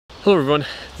Hello everyone,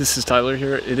 this is Tyler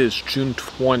here. It is June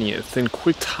 20th and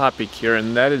quick topic here,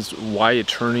 and that is why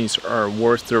attorneys are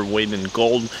worth their weight in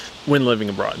gold when living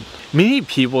abroad. Many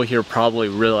people here probably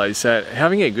realize that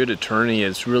having a good attorney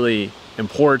is really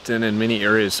important in many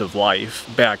areas of life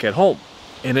back at home.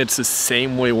 And it's the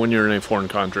same way when you're in a foreign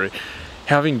country.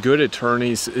 Having good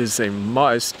attorneys is a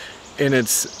must, and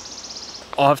it's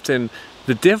often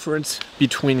the difference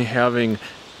between having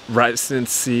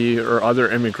residency or other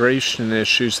immigration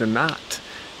issues and not.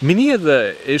 Many of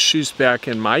the issues back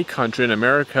in my country, in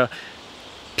America,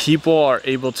 people are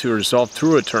able to resolve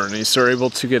through attorneys. They're able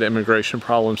to get immigration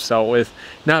problems dealt with.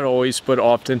 Not always, but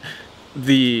often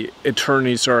the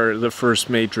attorneys are the first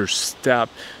major step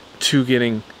to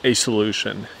getting a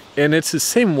solution. And it's the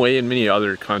same way in many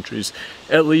other countries,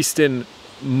 at least in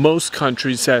most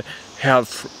countries that have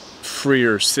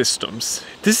freer systems.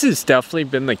 This has definitely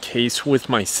been the case with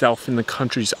myself in the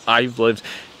countries I've lived,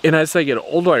 and as I get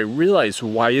older I realize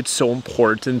why it's so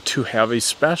important to have a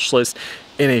specialist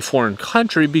in a foreign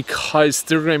country, because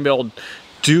they're going to be able to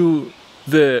do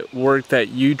the work that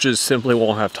you just simply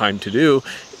won't have time to do.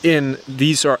 And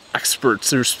these are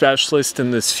experts, they're specialists in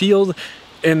this field,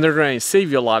 and they're going to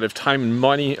save you a lot of time and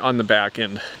money on the back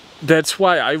end. That's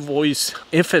why I've always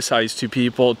emphasized to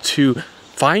people to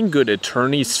find good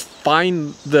attorneys,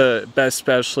 find the best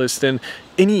specialist in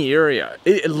any area.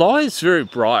 Law is very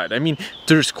broad. I mean,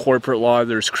 there's corporate law,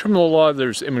 there's criminal law,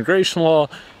 there's immigration law,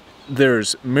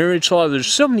 there's marriage law, there's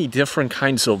so many different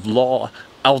kinds of law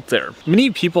out there. Many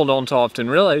people don't often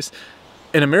realize,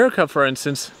 in America, for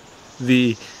instance,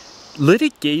 the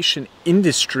litigation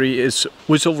industry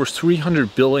was over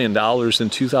 $300 billion in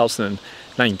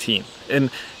 2019.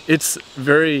 And it's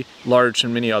very large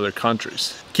in many other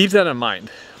countries. Keep that in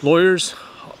mind. Lawyers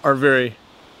are very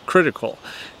critical,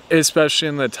 especially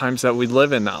in the times that we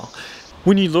live in now.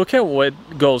 When you look at what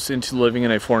goes into living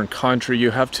in a foreign country,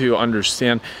 you have to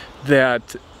understand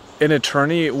that an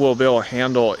attorney will be able to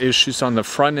handle issues on the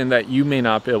front end that you may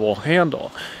not be able to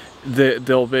handle.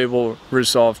 They'll be able to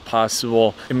resolve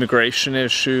possible immigration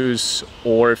issues,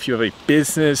 or if you have a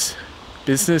business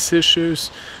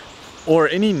issues, or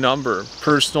any number,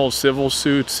 personal, civil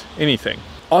suits, anything.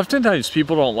 Oftentimes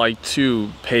people don't like to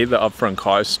pay the upfront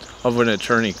cost of an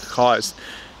attorney cost,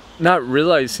 not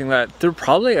realizing that they're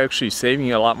probably actually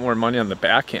saving a lot more money on the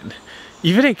back end.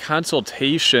 Even a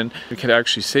consultation could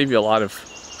actually save you a lot of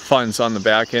funds on the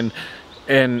back end,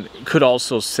 and could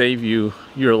also save you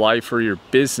your life or your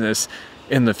business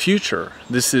in the future.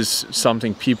 This is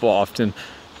something people often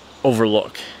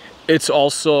overlook. It's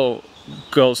also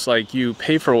goes like you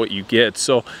pay for what you get,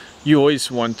 so you always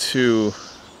want to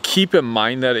keep in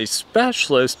mind that a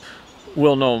specialist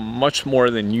will know much more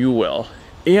than you will,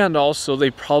 and also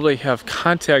they probably have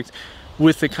contact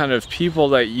with the kind of people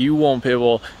that you won't be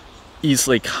able to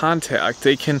easily contact.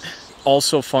 They can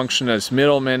also function as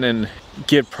middlemen and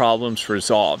get problems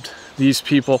resolved. These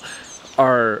people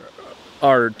are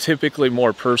typically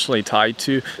more personally tied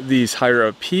to these higher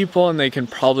up people, and they can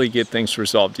probably get things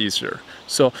resolved easier.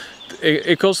 So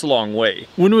it goes a long way.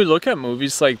 When we look at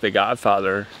movies like The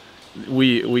Godfather,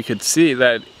 we could see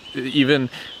that even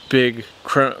big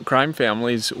crime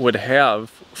families would have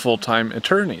full-time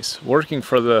attorneys working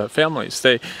for the families.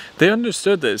 They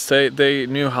understood this. They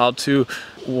knew how to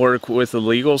work with the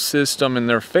legal system in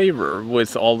their favor.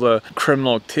 With all the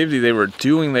criminal activity they were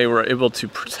doing, they were able to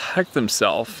protect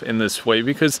themselves in this way,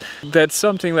 because that's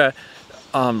something that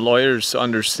lawyers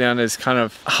understand, is kind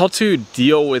of how to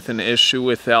deal with an issue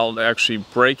without actually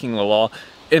breaking the law.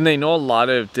 And they know a lot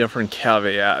of different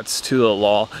caveats to the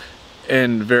law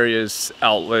and various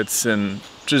outlets and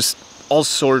just all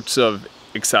sorts of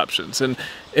exceptions. And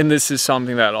this is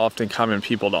something that often common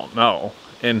people don't know.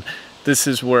 And this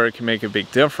is where it can make a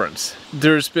big difference.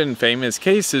 There's been famous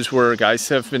cases where guys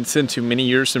have been sent to many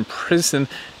years in prison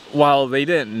while they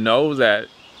didn't know that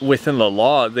within the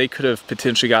law they could have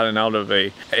potentially gotten out of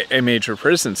a major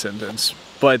prison sentence,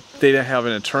 but they didn't have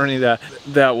an attorney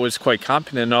that was quite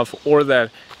competent enough, or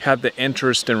that had the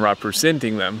interest in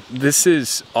representing them. This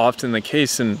is often the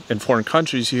case in foreign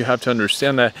countries. You have to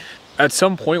understand that at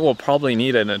some point we'll probably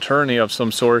need an attorney of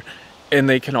some sort, and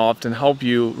they can often help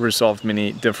you resolve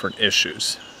many different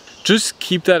issues. Just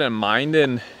keep that in mind,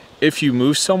 and if you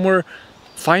move somewhere,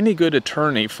 find a good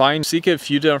attorney. Seek a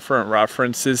few different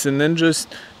references, and then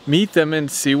just meet them and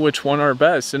see which one are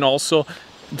best. And also,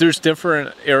 there's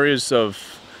different areas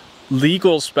of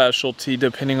legal specialty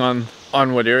depending on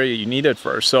what area you need it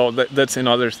for. So that's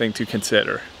another thing to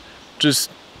consider. Just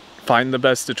find the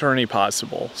best attorney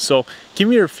possible. So give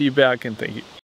me your feedback, and thank you.